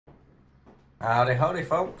Howdy, howdy,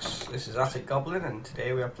 folks. This is atticgoblin, and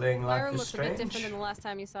today we are playing My Life room is looks a bit different Strange. than the last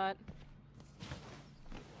time you saw it.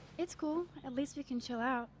 It's cool. At least we can chill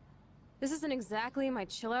out. This isn't exactly my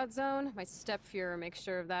chill-out zone. My step-fuhrer makes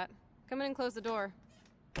sure of that. Come in and close the door.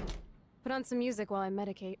 Put on some music while I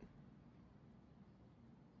medicate.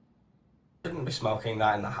 Shouldn't be smoking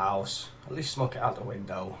that in the house. At least smoke it out the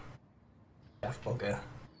window. Deaf bugger.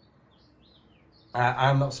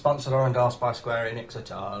 I'm not sponsored or endorsed by Square Enix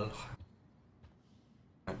at all.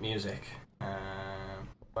 Music.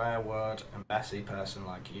 Where would a messy person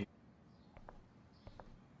like you?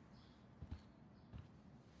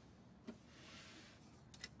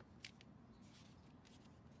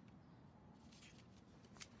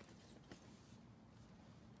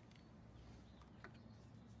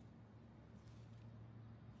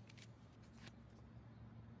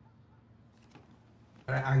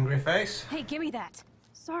 Very angry face. Hey, give me that!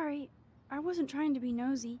 Sorry, I wasn't trying to be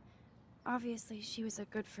nosy. Obviously, she was a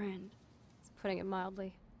good friend. It's putting it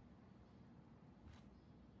mildly.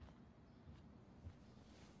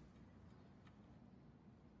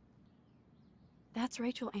 That's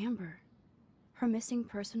Rachel Amber. Her missing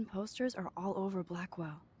person posters are all over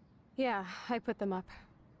Blackwell. Yeah, I put them up.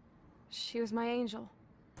 She was my angel.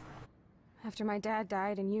 After my dad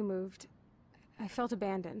died and you moved, I felt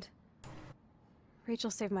abandoned.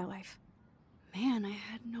 Rachel saved my life. Man, I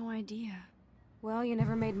had no idea. Well, you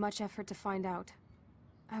never made much effort to find out.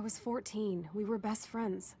 I was 14. We were best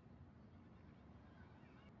friends.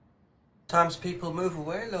 Sometimes people move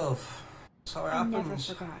away, love. That's how it I never happens.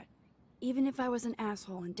 forgot. Even if I was an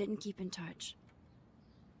asshole and didn't keep in touch.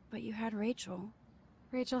 But you had Rachel.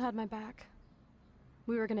 Rachel had my back.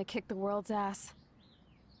 We were gonna kick the world's ass.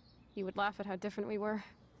 You would laugh at how different we were.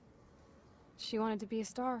 She wanted to be a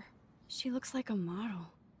star. She looks like a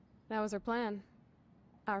model. That was her plan.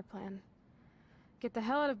 Our plan. Get the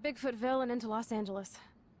hell out of Bigfootville and into Los Angeles.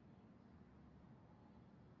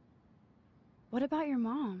 What about your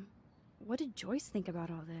mom? What did Joyce think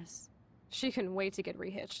about all this? She couldn't wait to get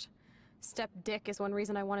rehitched. Step Dick is one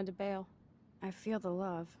reason I wanted to bail. I feel the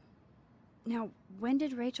love. Now, when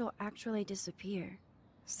did Rachel actually disappear?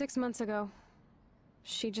 6 months ago.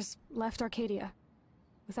 She just left Arcadia.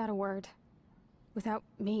 Without a word. Without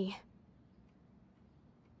me.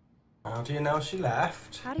 How do you know she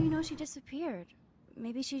left? How do you know she disappeared?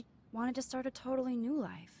 Maybe she wanted to start a totally new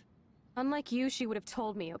life. Unlike you, she would have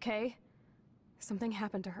told me, okay? Something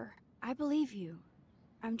happened to her. I believe you.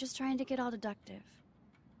 I'm just trying to get all deductive.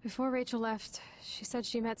 Before Rachel left, she said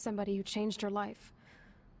she met somebody who changed her life.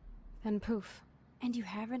 Then poof. And you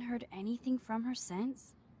haven't heard anything from her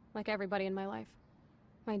since? Like everybody in my life.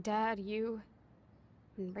 My dad, you,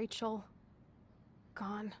 and Rachel.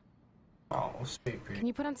 Gone. Oh, sleepy. Can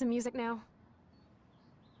you put on some music now?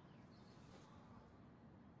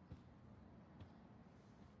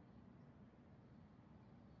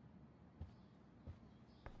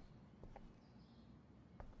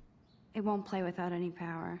 It won't play without any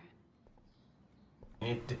power.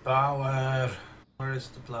 Need the power. Where is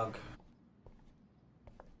the plug?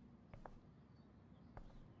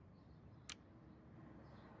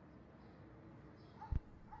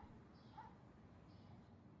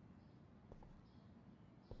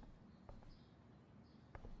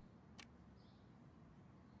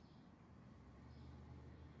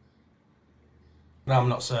 No, I'm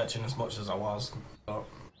not searching as much as I was. But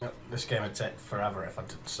this game would take forever if I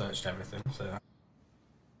searched everything, so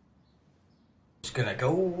just gonna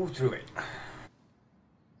go through it.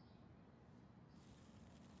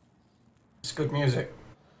 It's good music.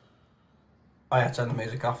 I turned the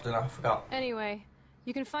music off, didn't I? Forgot. Anyway,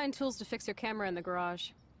 you can find tools to fix your camera in the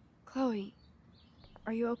garage. Chloe,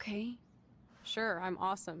 are you okay? Sure, I'm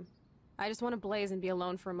awesome. I just want to blaze and be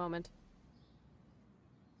alone for a moment.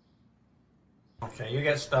 Okay, you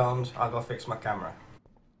get stoned, I'll go fix my camera.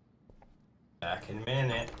 Back in a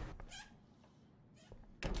minute.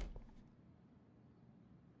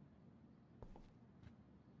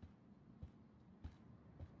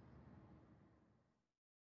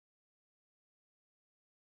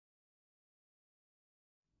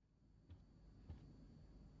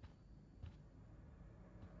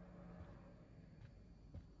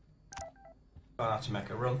 Gonna have to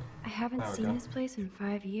make a run. I haven't There we seen go. this place in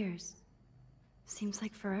 5 years. Seems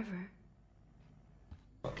like forever.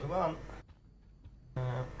 What we want.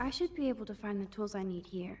 I should be able to find the tools I need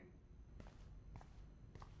here.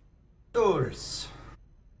 Doors.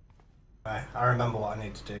 Right, I remember what I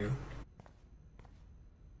need to do.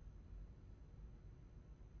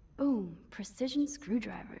 Boom, precision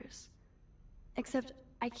screwdrivers. Except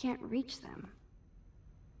I can't reach them.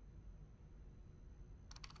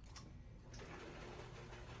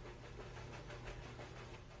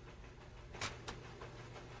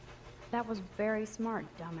 That was very smart,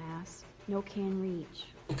 dumbass. No can reach.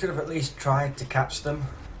 You could have at least tried to catch them.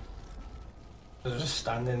 They're just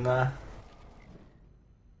standing there.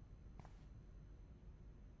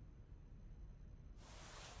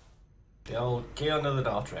 The old key under the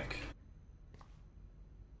door trick.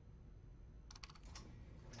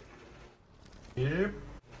 Yep.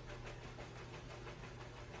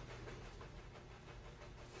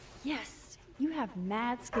 Yes, you have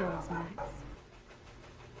mad skills, Max.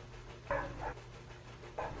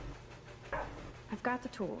 I've got the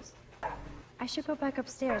tools. I should go back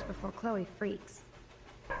upstairs before Chloe freaks.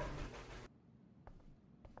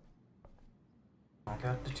 I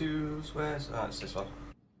got the tools. Where's... Oh, it's this one.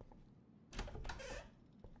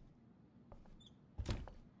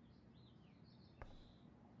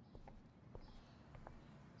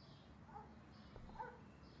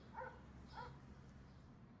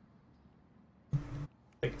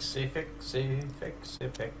 Fixie, fixie, fixie,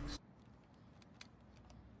 fix.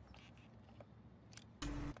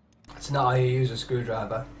 That's not how you use a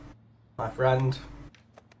screwdriver, my friend.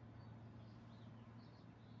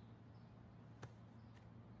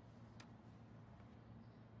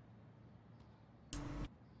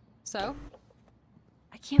 So?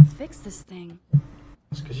 I can't fix this thing.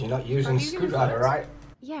 It's because you're not using a you using screwdriver, flips? right?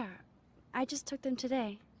 Yeah, I just took them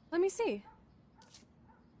today. Let me see.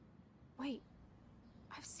 Wait,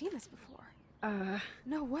 I've seen this before.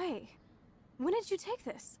 No way. When did you take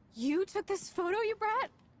this? You took this photo, you brat?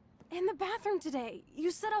 In the bathroom today.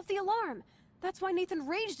 You set off the alarm. That's why Nathan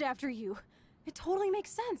raged after you. It totally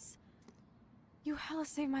makes sense. You hella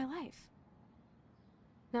saved my life.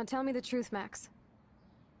 Now tell me the truth, Max.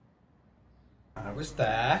 I was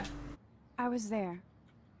there. I was there,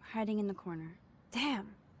 hiding in the corner. Damn,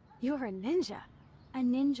 you're a ninja. A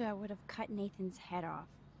ninja would have cut Nathan's head off.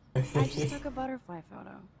 I just took a butterfly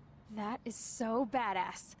photo. That is so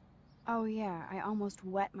badass. Oh yeah, I almost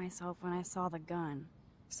wet myself when I saw the gun.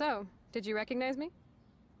 So, did you recognize me?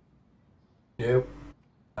 Nope.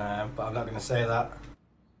 But I'm not going to say that.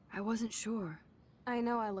 I wasn't sure. I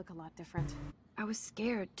know I look a lot different. I was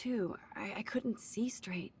scared too. I couldn't see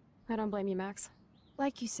straight. I don't blame you, Max.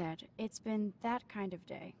 Like you said, it's been that kind of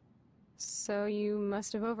day. So you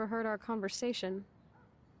must have overheard our conversation.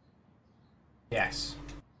 Yes.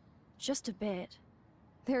 Just a bit.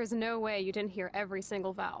 There is no way you didn't hear every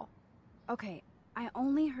single vowel. Okay, I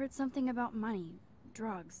only heard something about money,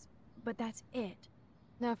 drugs, but that's it.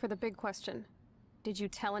 Now for the big question. Did you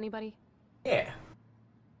tell anybody? Yeah.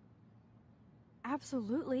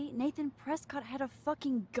 Absolutely. Nathan Prescott had a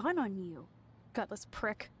fucking gun on you. Gutless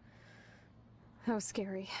prick. That was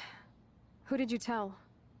scary. Who did you tell?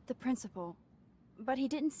 The principal. But he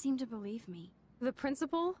didn't seem to believe me. The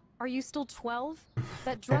principal? Are you still 12?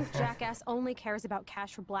 That drunk jackass only cares about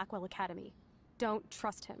cash for Blackwell Academy. Don't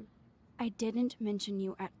trust him. I didn't mention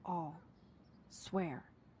you at all. Swear.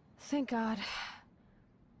 Thank God.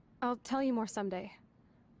 I'll tell you more someday.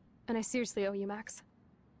 And I seriously owe you, Max.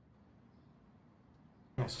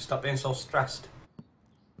 Yeah, so stop being so stressed.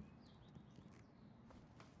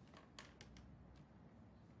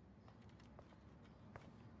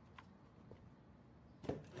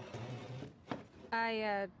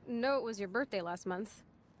 I, know it was your birthday last month.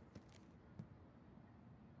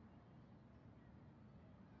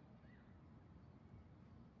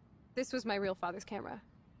 This was my real father's camera.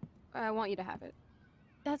 I want you to have it.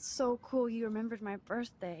 That's so cool you remembered my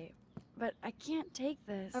birthday. But I can't take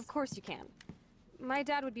this. Of course you can. My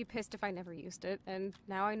dad would be pissed if I never used it, and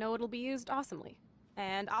now I know it'll be used awesomely.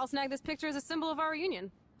 And I'll snag this picture as a symbol of our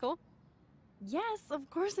reunion. Cool? Yes, of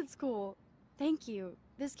course it's cool. Thank you.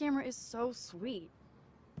 This camera is so sweet.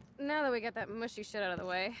 Now that we got that mushy shit out of the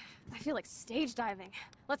way, I feel like stage diving.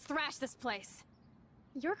 Let's thrash this place.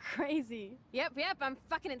 You're crazy. Yep, I'm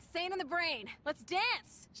fucking insane in the brain. Let's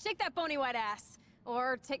dance! Shake that bony white ass.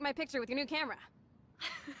 Or take my picture with your new camera.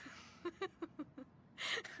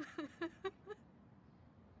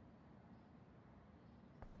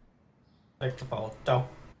 Take the photo.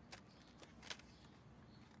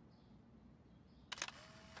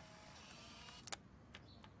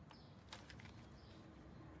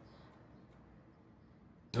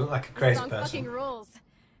 You look like a crazy Song person. fucking rules.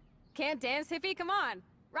 Can't dance, hippie? Come on.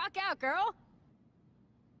 Rock out, girl.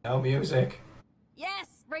 No music.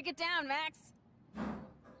 Yes, break it down, Max.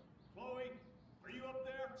 Chloe, are you up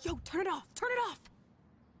there? Yo, turn it off. Turn it off.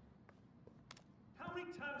 How many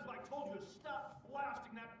times have I told you to stop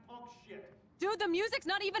blasting that punk shit? Dude, the music's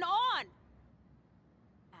not even on.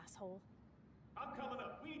 Asshole. I'm coming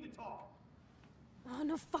up. We need to talk. Oh,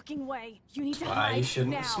 no fucking way. You need to Why hide you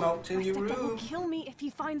shouldn't now. smoke in My your stepdad will room. kill me if he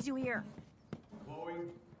finds you here. Chloe,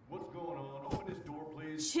 what's going on? Open this door, please.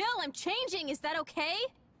 please. Chill, I'm changing. Is that okay?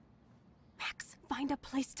 Max, find a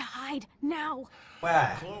place to hide now.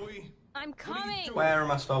 Where? Chloe? I'm What are you coming. doing? Where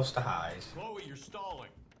am I supposed to hide? Chloe, you're stalling.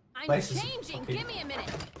 I'm Place is changing. fucking- Give me a minute.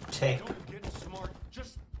 Tip. Don't get smart.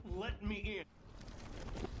 Just let me in.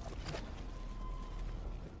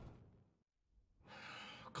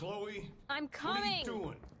 Chloe? I'm What are coming. you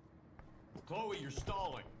doing? Chloe, you're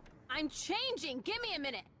stalling. I'm changing. Give me a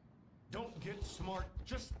minute. Don't get smart.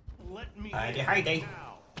 Just let me Heidi, in Heidi.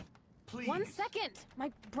 now. Please. 1 second.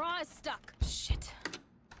 My bra is stuck. Shit.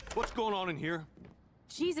 What's going on in here?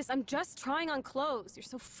 Jesus, I'm just trying on clothes. You're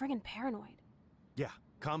so friggin' paranoid. Yeah,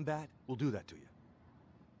 combat will do that to you.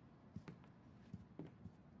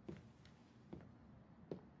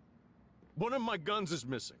 One of my guns is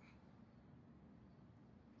missing.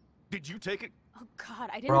 Did you take it? Oh God,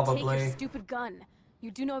 I didn't take Probably. your stupid gun. You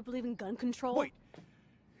do know I believe in gun control? Wait,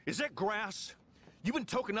 is that grass? You been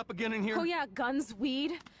token up again in here? Oh yeah, guns,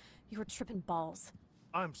 weed. You were tripping balls.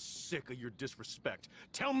 I'm sick of your disrespect.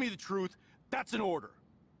 Tell me the truth. That's an order.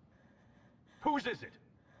 Whose is it?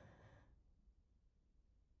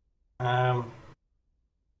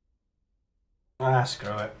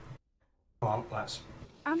 Screw it. Come on, let's.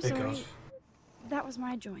 I'm It sorry. goes. That was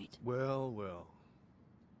my joint. Well, well.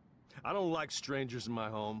 I don't like strangers in my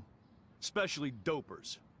home, especially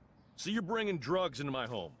dopers. So you're bringing drugs into my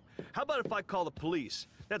home. How about if I call the police?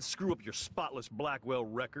 That'd screw up your spotless Blackwell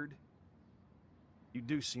record. You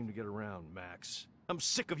do seem to get around, Max. I'm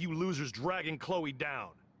sick of you losers dragging Chloe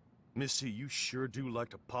down. Missy, you sure do like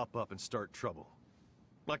to pop up and start trouble.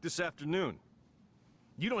 Like this afternoon.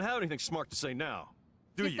 You don't have anything smart to say now,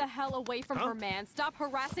 do Get you? the hell away from Huh? her, man. Stop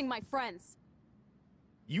harassing my friends.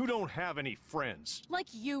 You don't have any friends. Like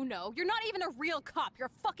you know. You're not even a real cop. You're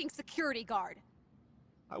a fucking security guard.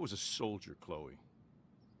 I was a soldier, Chloe.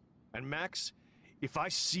 And Max, if I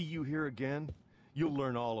see you here again, you'll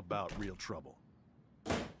learn all about real trouble.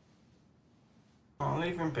 Oh,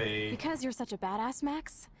 leave him be. Because you're such a badass,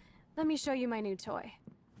 Max, let me show you my new toy.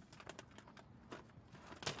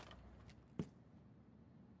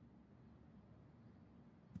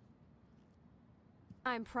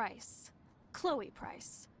 I'm Price. Chloe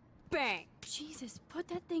Price. Bang! Jesus, put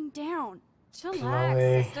that thing down. Chillax,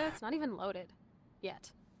 Chloe. sister. It's not even loaded.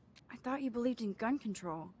 Yet. I thought you believed in gun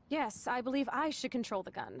control. Yes, I believe I should control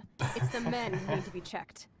the gun. It's the men who need to be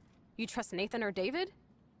checked. You trust Nathan or David?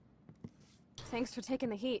 Thanks for taking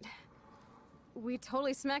the heat. We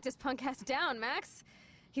totally smacked his punk ass down, Max.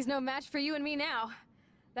 He's no match for you and me now.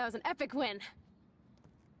 That was an epic win.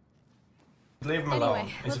 Leave him alone.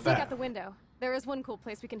 Anyway, It's let's a look bet. out the window. There is one cool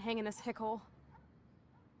place we can hang in this hick hole.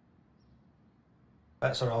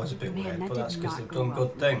 Bets are always a bit Man, weird, that but did that's because not they've go done well good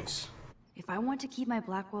for me. things. If I want to keep my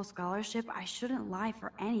Blackwell scholarship, I shouldn't lie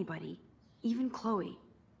for anybody, even Chloe.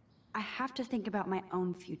 I have to think about my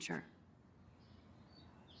own future.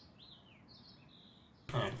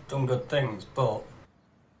 Yeah, done good things, but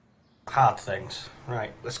hard things.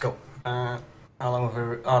 Right, let's go. How long have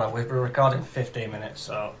we? Oh no, we've been recording 15 minutes,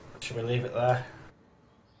 so should we leave it there?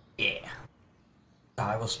 Yeah.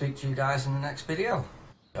 I will speak to you guys in the next video.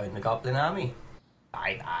 Join the Goblin Army.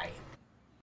 Bye bye.